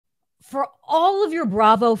For all of your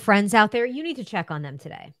Bravo friends out there, you need to check on them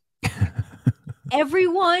today.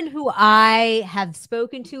 Everyone who I have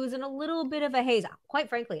spoken to is in a little bit of a haze. Quite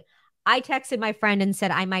frankly, I texted my friend and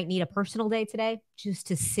said I might need a personal day today just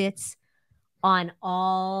to sit on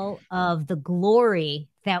all of the glory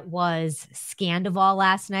that was Scandoval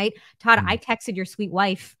last night. Todd, I texted your sweet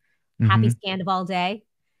wife, happy Scandoval day.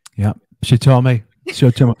 Yep. She told me.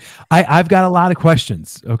 I've got a lot of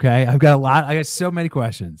questions. Okay. I got so many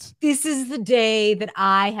questions. This is the day that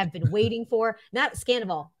I have been waiting for. Not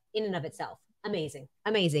Scandoval in and of itself. Amazing.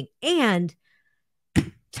 Amazing. And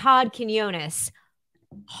Todd Quinones,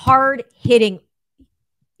 hard hitting.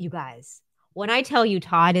 You guys, when I tell you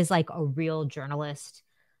Todd is like a real journalist.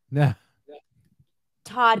 Yeah.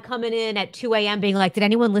 Todd coming in at 2 a.m. being like, did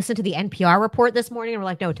anyone listen to the NPR report this morning? And we're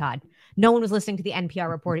like, no, Todd. No one was listening to the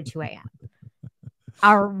NPR report at 2 a.m.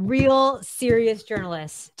 Our real serious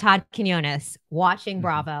journalist, Todd Quinones, watching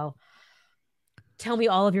Bravo. Tell me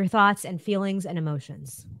all of your thoughts and feelings and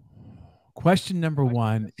emotions. Question number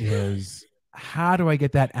one is, how do I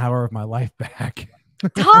get that hour of my life back?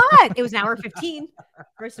 Todd, it was an hour 15.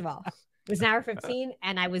 First of all, it was an hour 15,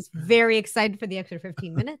 and I was very excited for the extra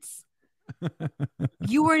 15 minutes.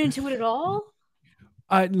 You weren't into it at all?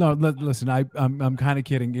 No, listen, I'm kind of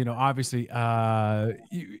kidding. You know, obviously,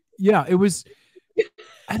 yeah, it was.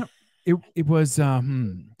 It was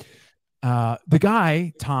the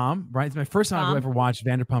guy Tom, right? It's my first time I've ever watched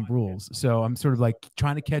Vanderpump Rules, so I'm sort of like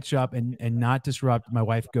trying to catch up and not disrupt my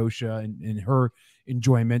wife Gosha and her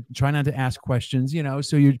enjoyment. Try not to ask questions, you know.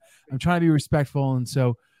 So I'm trying to be respectful, and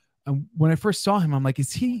so when I first saw him, I'm like,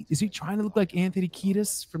 is he trying to look like Anthony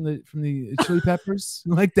Kiedis from the Chili Peppers?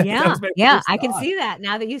 Like that? Yeah, yeah, I can see that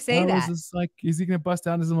now that you say that. Just like, is he gonna bust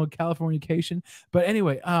down his little Californication? But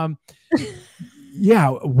anyway,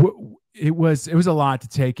 yeah. It was a lot to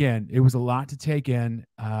take in. It was a lot to take in.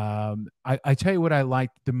 I tell you what I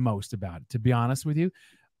liked the most about it, to be honest with you.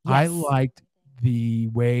 Yes. I liked the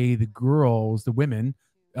way the women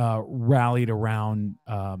rallied around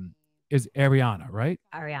is Ariana, right?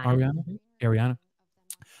 Ariana.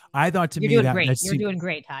 I thought to You're me doing great. You're doing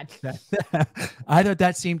great, Todd. I thought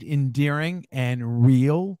that seemed endearing and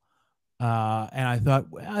real. And I thought,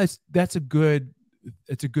 well, it's a good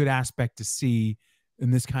aspect to see in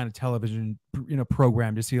this kind of television,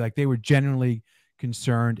 program, to see like they were genuinely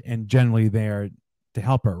concerned and genuinely there to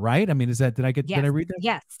help her, right? I mean, did I read that?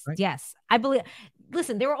 Yes, right? Yes. I believe.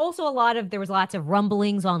 Listen, there was lots of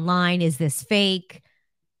rumblings online. Is this fake?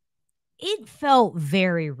 It felt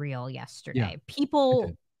very real yesterday. Yeah,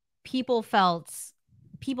 people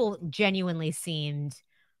genuinely seemed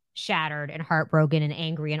shattered and heartbroken and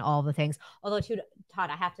angry and all the things. Although, Todd,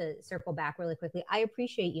 I have to circle back really quickly. I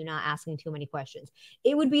appreciate you not asking too many questions.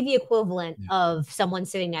 It would be the equivalent of someone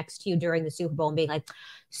sitting next to you during the Super Bowl and being like,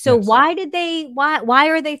 so why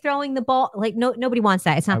are they throwing the ball? Like, nobody wants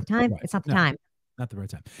that. It's not the time. Right. It's not the time. Not the right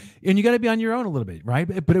time. And you got to be on your own a little bit, right?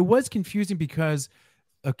 But it was confusing because,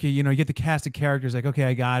 okay, you get the cast of characters like, okay,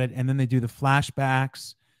 I got it. And then they do the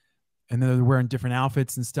flashbacks and then they're wearing different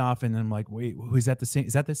outfits and stuff. And then I'm like, wait, is that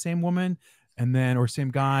the same woman? And then, or same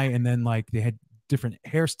guy. And then like they had different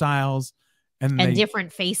hairstyles and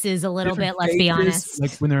different faces a little bit. Let's be honest.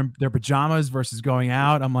 Like when they're in their pajamas versus going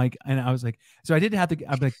out. I'm like, and I was like, so I didn't have to,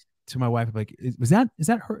 I'm like to my wife, I'm like, is that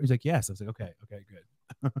her? He's like, yes. I was like, okay, good.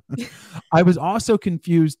 I was also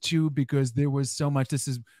confused too, because there was so much,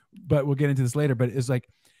 but we'll get into this later, but it's like,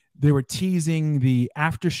 they were teasing the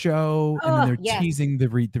after show and then they're teasing the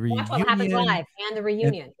reunion. That's what happens live and the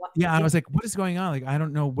reunion. Yeah. I was like, what is going on? Like, I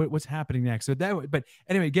don't know what's happening next. So but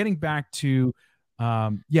anyway, getting back to,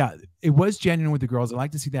 it was genuine with the girls. I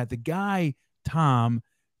like to see that. The guy, Tom,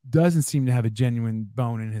 doesn't seem to have a genuine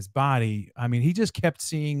bone in his body. I mean, he just kept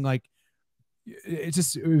seeing like, it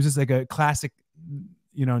was just like a classic,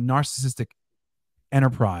 narcissistic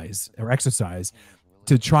enterprise or exercise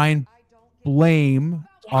to try and blame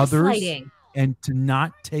others and to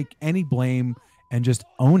not take any blame and just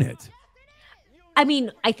own it. I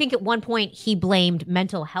mean, I think at one point he blamed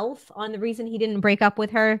mental health on the reason he didn't break up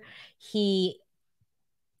with her. The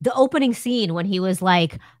opening scene when he was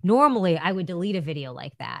like, normally I would delete a video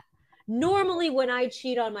like that. Normally when I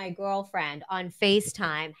cheat on my girlfriend on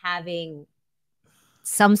FaceTime having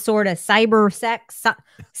some sort of cyber sex,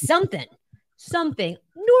 something, normally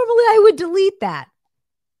I would delete that.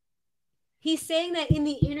 He's saying that in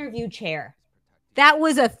the interview chair. That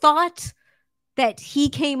was a thought that he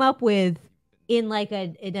came up with in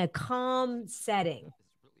a calm setting.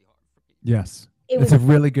 Yes. That's a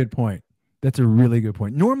really good point.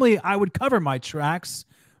 Normally I would cover my tracks,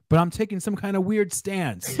 but I'm taking some kind of weird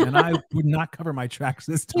stance, and I would not cover my tracks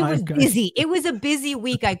this time. It was busy. It was a busy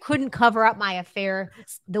week. I couldn't cover up my affair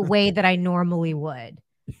the way that I normally would.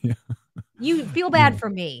 Yeah. You feel bad for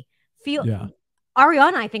me. Yeah.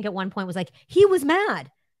 Ariana, I think at one point was like, he was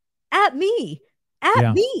mad at me.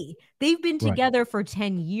 At me. They've been together for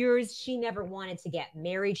 10 years. She never wanted to get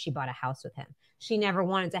married. She bought a house with him. She never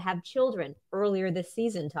wanted to have children. Earlier this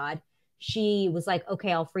season, Todd, she was like,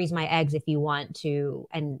 okay, I'll freeze my eggs if you want to,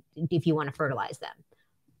 and if you want to fertilize them.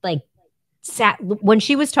 Like, when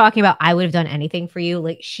she was talking about, I would have done anything for you,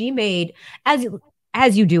 like, she made, as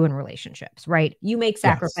you do in relationships, right? You make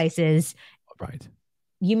sacrifices. Right.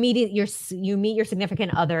 You meet your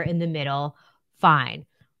significant other in the middle. Fine.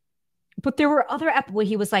 But there were other where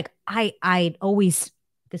he was like, I always,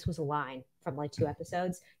 this was a line from like 2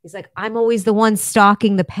 episodes. He's like, I'm always the one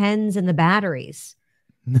stocking the pens and the batteries.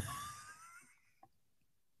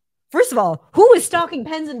 First of all, who is stocking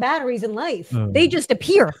pens and batteries in life? They just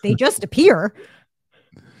appear. They just appear.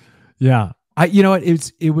 Yeah. You know what?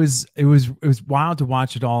 It was wild to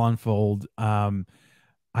watch it all unfold.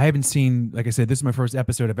 I haven't seen, like I said, this is my first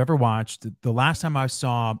episode I've ever watched. The last time I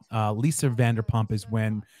saw Lisa Vanderpump is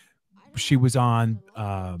when she was on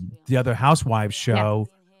the other Housewives show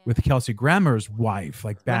with Kelsey Grammer's wife,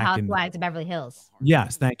 like back in Housewives of Beverly Hills.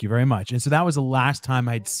 Yes, thank you very much. And so that was the last time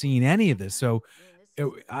I'd seen any of this. So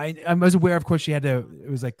I was aware, of course, it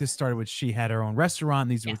was like this started with, she had her own restaurant.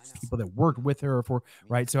 These were people that worked with her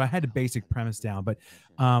right. So I had a basic premise down, but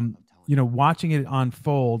watching it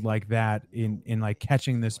unfold like that in like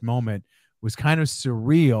catching this moment was kind of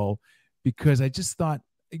surreal, because I just thought,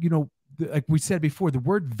 like we said before, the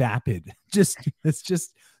word vapid it's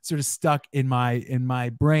just sort of stuck in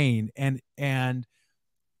my brain, and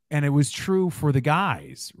it was true for the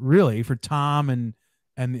guys, really, for Tom and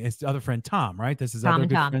his other friend Tom, right? This is other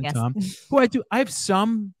good friend Tom, who I have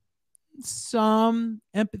some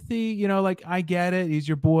empathy, like I get it. He's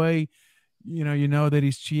your boy, you know that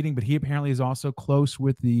he's cheating, but he apparently is also close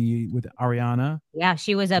with Ariana. Yeah,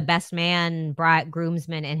 she was a best man,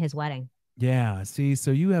 groomsman in his wedding. Yeah. See, so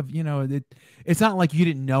you have, it's not like you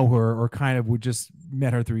didn't know her or kind of would just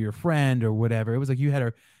met her through your friend or whatever. It was like he had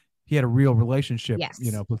a real relationship,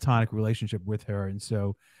 platonic relationship with her. And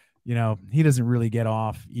so, he doesn't really get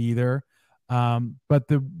off either. But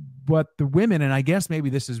the women, and I guess maybe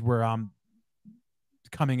this is where I'm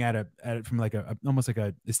coming at it from like almost like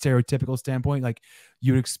a stereotypical standpoint. Like,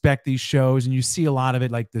 you would expect these shows, and you see a lot of it,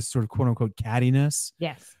 like this sort of quote unquote cattiness.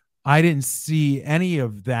 Yes. I didn't see any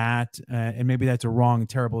of that, and maybe that's a wrong,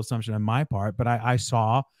 terrible assumption on my part, but I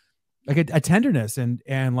saw like a tenderness,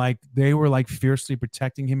 and like they were like fiercely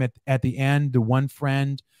protecting him at the end. The one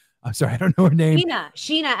friend, I'm sorry, I don't know her name.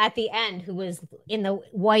 Sheena at the end, who was in the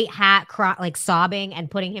white hat, like sobbing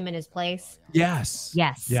and putting him in his place. Yes.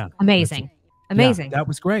 Yeah. Amazing. Yeah, that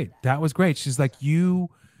was great. She's like,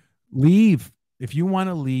 you leave. If you want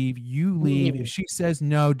to leave, you leave. If she says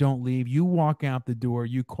no, don't leave. You walk out the door.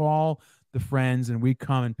 You call the friends, and we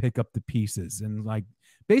come and pick up the pieces. And like,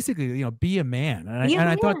 basically, be a man. And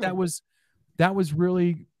I thought that was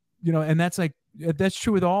really, and that's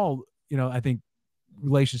true with all, I think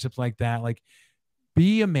relationships like that. Like,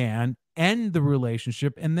 be a man, end the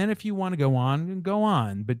relationship, and then if you want to go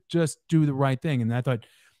on, but just do the right thing. And I thought,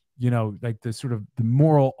 like the sort of the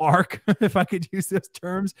moral arc, if I could use those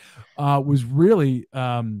terms, was really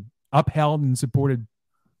upheld and supported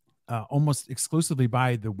almost exclusively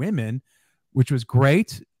by the women, which was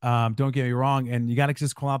great. Don't get me wrong. And you got to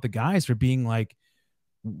just call out the guys for being like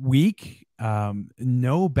weak,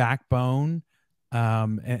 no backbone,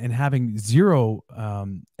 and having zero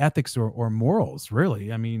ethics or morals,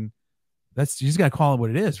 really. I mean, you just got to call it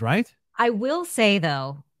what it is, right? I will say,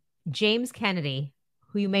 though, James Kennedy,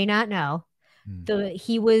 who you may not know,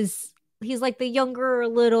 he's like the younger,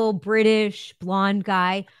 little British blonde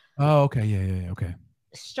guy. Oh, okay. Yeah. Okay.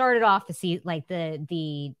 Started off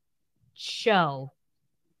the show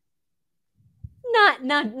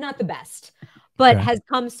not the best, but has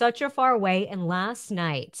come such a far way. And last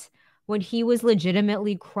night, when he was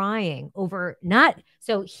legitimately crying over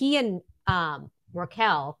he and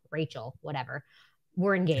Rachel, whatever,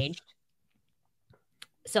 were engaged.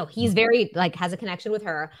 So he's very has a connection with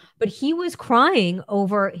her, but he was crying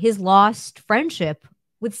over his lost friendship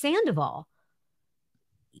with Sandoval.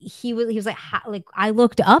 He was like, I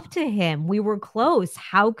looked up to him. We were close.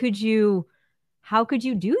 How could you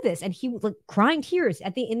do this? And he was like crying tears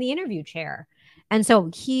in the interview chair. And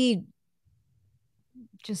so he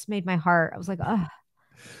just made my heart. I was like, oh,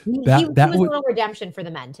 he was a little redemption for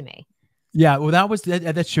the men to me. Yeah, well,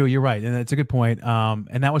 that's true. You're right, and that's a good point.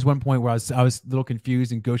 And that was one point where I was a little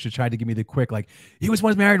confused, and Gosha tried to give me the quick, like, he was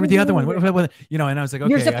once married with the other one, you know. And I was like,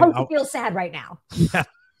 You're okay, supposed to feel sad right now. yeah,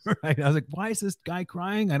 right. I was like, why is this guy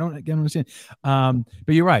crying? I don't understand. But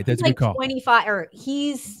you're right. That's He's a good like call. 25, or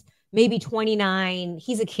he's maybe 29.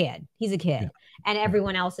 He's a kid. Yeah, And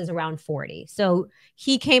everyone else is around 40. So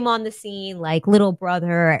he came on the scene like little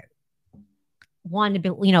brother, wanted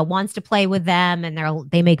to be, wants to play with them, and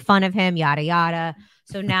they make fun of him, yada yada.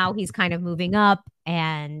 So now he's kind of moving up,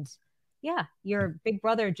 and yeah, your big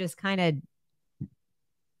brother just kind of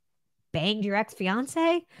banged your ex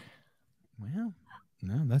fiance. well,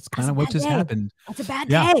 no, that's kind of what just happened. That's a bad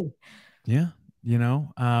Yeah, day. yeah.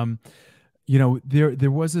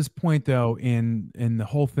 There was this point though in the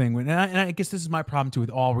whole thing and I guess this is my problem too with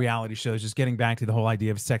all reality shows, just getting back to the whole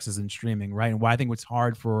idea of sexes and streaming, right? And why I think what's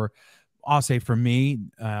hard for, I'll say for me,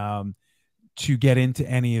 to get into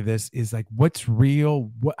any of this is like, what's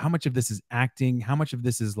real? How much of this is acting? How much of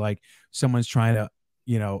this is like someone's trying to,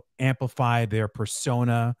 amplify their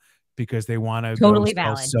persona because they want to Totally go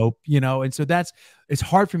sell valid. soap, and so it's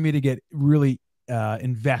hard for me to get really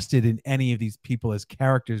invested in any of these people as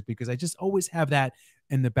characters because I just always have that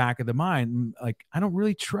in the back of the mind. Like, I don't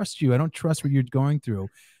really trust you. I don't trust what you're going through.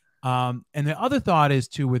 And the other thought is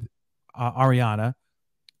too with Ariana.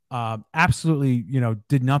 Absolutely,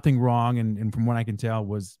 did nothing wrong, and from what I can tell,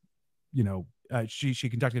 was, she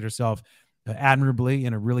conducted herself admirably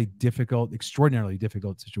in a really difficult, extraordinarily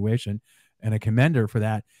difficult situation, and I commend her for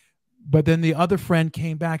that. But then the other friend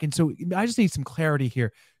came back, and so I just need some clarity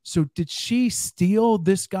here. So did she steal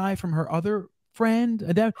this guy from her other friend?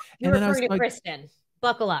 You're referring to Kristen.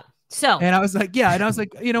 Buckle up. So, and I was like, yeah, and I was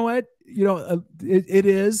like, you know what, it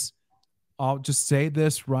is. I'll just say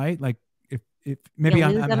this, right, like. If maybe you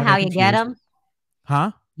lose them how you get them,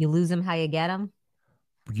 huh? You lose them how you get them.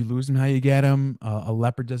 You lose them how you get them. A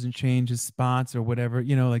leopard doesn't change his spots or whatever.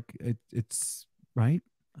 Like it's right.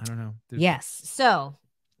 I don't know. Yes. So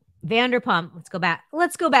Vanderpump.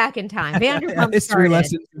 Let's go back in time. Vanderpump history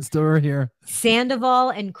lesson story here.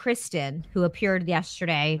 Sandoval and Kristen, who appeared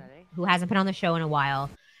yesterday, who hasn't been on the show in a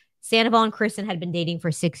while. Sandoval and Kristen had been dating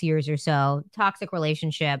for 6 years or so. Toxic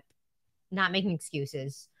relationship. Not making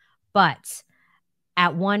excuses, but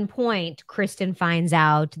at one point, Kristen finds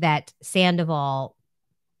out that Sandoval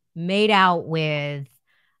made out with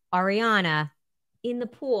Ariana in the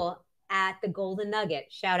pool at the Golden Nugget.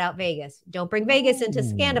 Shout out Vegas. Don't bring Vegas into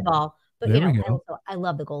Scandoval, but I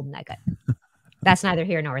love the Golden Nugget. That's neither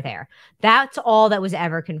here nor there. That's all that was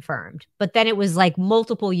ever confirmed. But then it was like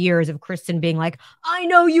multiple years of Kristen being like, I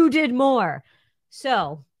know you did more.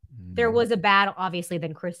 So there was a battle. Obviously,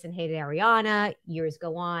 then Kristen hated Ariana. Years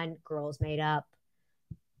go on. Girls made up.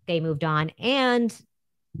 They moved on. And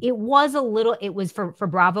it was for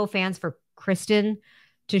Bravo fans, for Kristen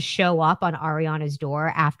to show up on Ariana's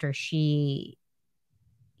door after she,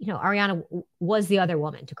 Ariana was the other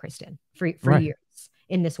woman to Kristen for years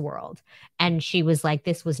in this world. And she was like,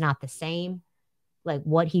 this was not the same. Like,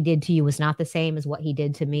 what he did to you was not the same as what he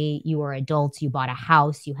did to me. You were adults. You bought a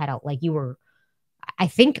house. I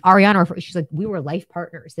think Ariana, she's like, we were life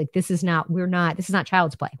partners. Like, this is not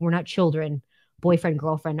child's play. We're not children, boyfriend,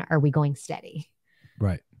 girlfriend. Are we going steady?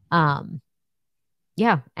 Right.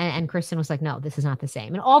 Yeah. And Kristen was like, no, this is not the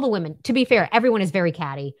same. And all the women, to be fair, everyone is very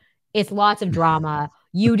catty. It's lots of drama.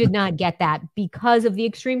 You did not get that because of the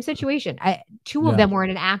extreme situation. Two of them were in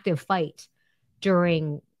an active fight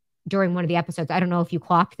during one of the episodes. I don't know if you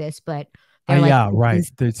clocked this, but they're right.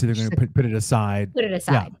 So they're going to put it aside. Put it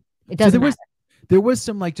aside. Yeah. It doesn't matter. There was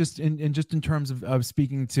some, like, just in terms of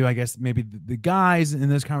speaking to, I guess, maybe the guys in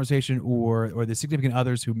this conversation or the significant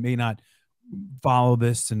others who may not follow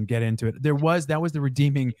this and get into it. That was the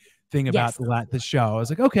redeeming thing about the show. I was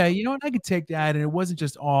like, okay, you know what, I could take that. And it wasn't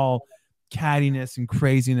just all cattiness and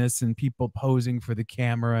craziness and people posing for the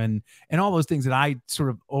camera and all those things that I sort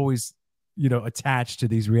of always, attach to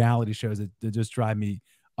these reality shows that just drive me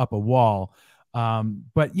up a wall.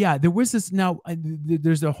 But yeah, there was this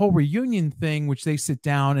there's a whole reunion thing, which they sit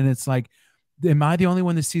down and it's like, am I the only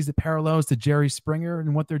one that sees the parallels to Jerry Springer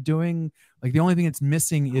and what they're doing? Like, the only thing that's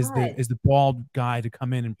missing is the bald guy to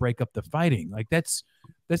come in and break up the fighting. Like, that's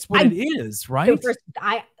what it is, right? So first,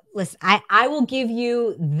 I will give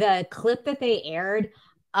you the clip that they aired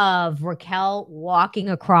of Raquel walking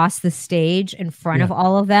across the stage in front of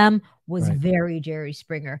all of them was very Jerry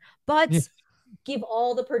Springer. But give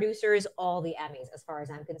all the producers all the Emmys, as far as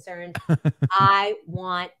I'm concerned. I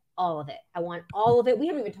want all of it. I want all of it. We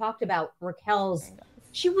haven't even talked about Raquel's.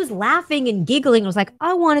 She was laughing and giggling. It was like,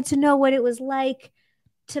 I wanted to know what it was like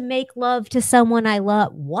to make love to someone I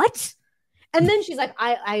love. What? And then she's like,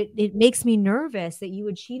 it makes me nervous that you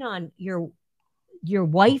would cheat on your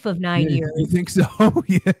wife of 9 years. You think so?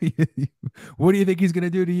 Yeah. What do you think he's going to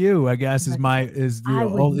do to you? I guess is I would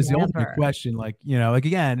the ultimate never. question. Like, like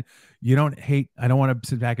again, you don't hate. I don't want to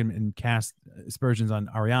sit back and cast aspersions on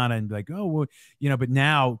Ariana and be like, oh, well, but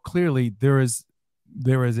now clearly there is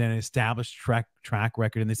an established track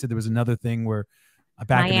record, and they said there was another thing where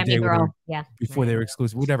back in the Miami day girl. Yeah. before they were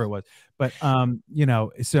exclusive, whatever it was. But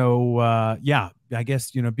yeah, I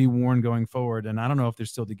guess be warned going forward. And I don't know if they're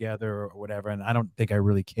still together or whatever, and I don't think I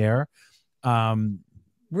really care.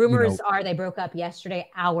 Rumors are they broke up yesterday,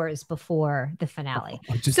 hours before the finale.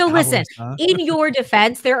 So listen, in your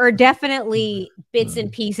defense, there are definitely bits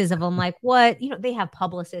and pieces of them. Like what they have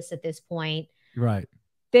publicists at this point, right?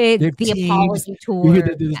 The apology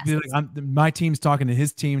tour. My team's talking to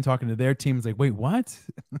his team, talking to their team. It's like, wait, what?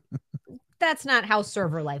 That's not how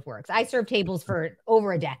server life works. I served tables for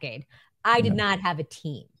over a decade. I did not have a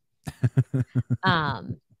team. Yeah,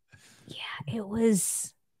 it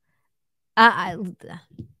was.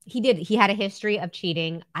 He had a history of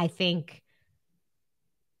cheating. I think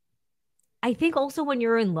also when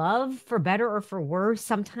you're in love, for better or for worse,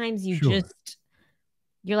 sometimes you're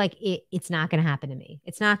like, it's not going to happen to me.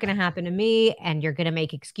 It's not going to happen to me. And you're going to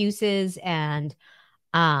make excuses. And,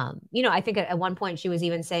 I think at one point she was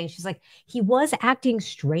even saying, she's like, he was acting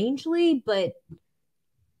strangely, but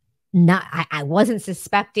I wasn't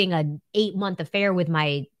suspecting an 8-month affair with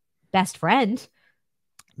my best friend.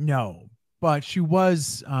 No, but she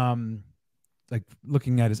was, like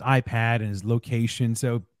looking at his iPad and his location.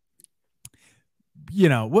 So,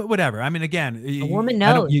 whatever. I mean, again, a woman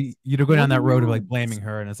knows. You don't go down that road of like blaming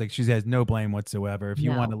her, and it's like she has no blame whatsoever. If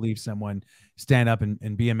you want to leave someone, stand up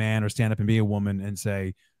and be a man, or stand up and be a woman and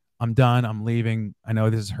say, I'm done, I'm leaving. I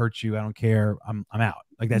know this has hurt you. I don't care. I'm out.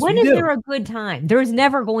 Like that's when is there a good time? There's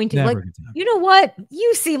never going to like. You know what?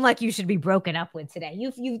 You seem like you should be broken up with today.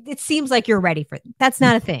 It seems like you're ready for it. That's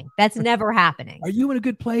not a thing. That's never happening. Are you in a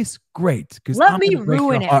good place? Great. Because let me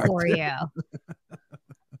ruin it for you.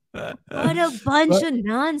 What a bunch of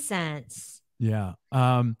nonsense. Yeah.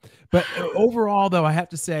 But overall, though, I have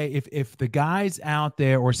to say, if the guys out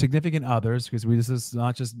there or significant others, because this is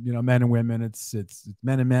not just men and women, it's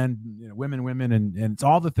men and men, women, and it's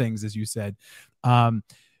all the things, as you said.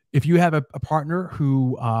 If you have a partner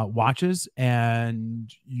who watches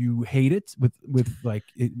and you hate it with like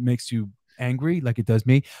it makes you angry like it does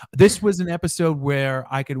me, this was an episode where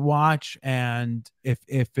I could watch, and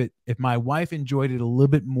if my wife enjoyed it a little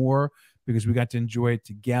bit more because we got to enjoy it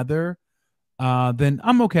together, then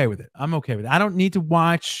I'm okay with it. I don't need to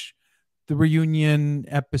watch the reunion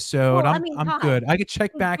episode. Well, I'm good. I could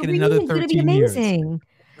check back in another 13 years.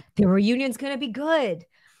 The reunion's going to be good.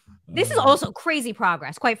 This is also crazy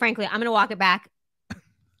progress. Quite frankly, I'm going to walk it back.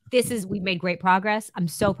 We've made great progress. I'm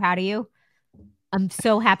so proud of you. I'm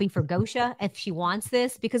so happy for Gosha if she wants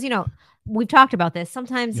this, because, we've talked about this.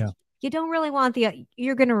 Sometimes you don't really want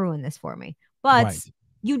you're going to ruin this for me, but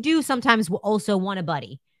you do sometimes also want a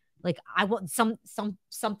buddy. Like I want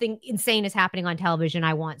something insane is happening on television.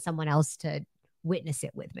 I want someone else to witness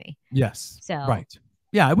it with me. Yes. So, right.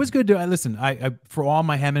 Yeah, it was good to listen. I for all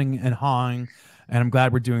my hemming and hawing, and I'm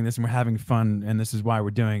glad we're doing this and we're having fun, and this is why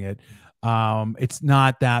we're doing it. Was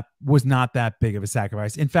not that big of a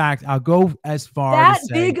sacrifice. In fact, I'll go as far to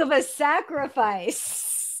say big of a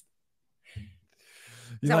sacrifice.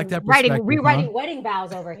 You like that rewriting wedding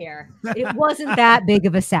vows over here. It wasn't that big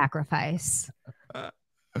of a sacrifice.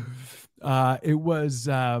 It was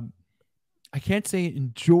I can't say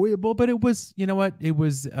enjoyable, but it was, it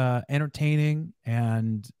was entertaining,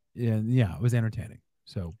 and it was entertaining.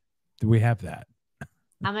 So do we have that?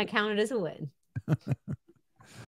 I'm gonna count it as a win.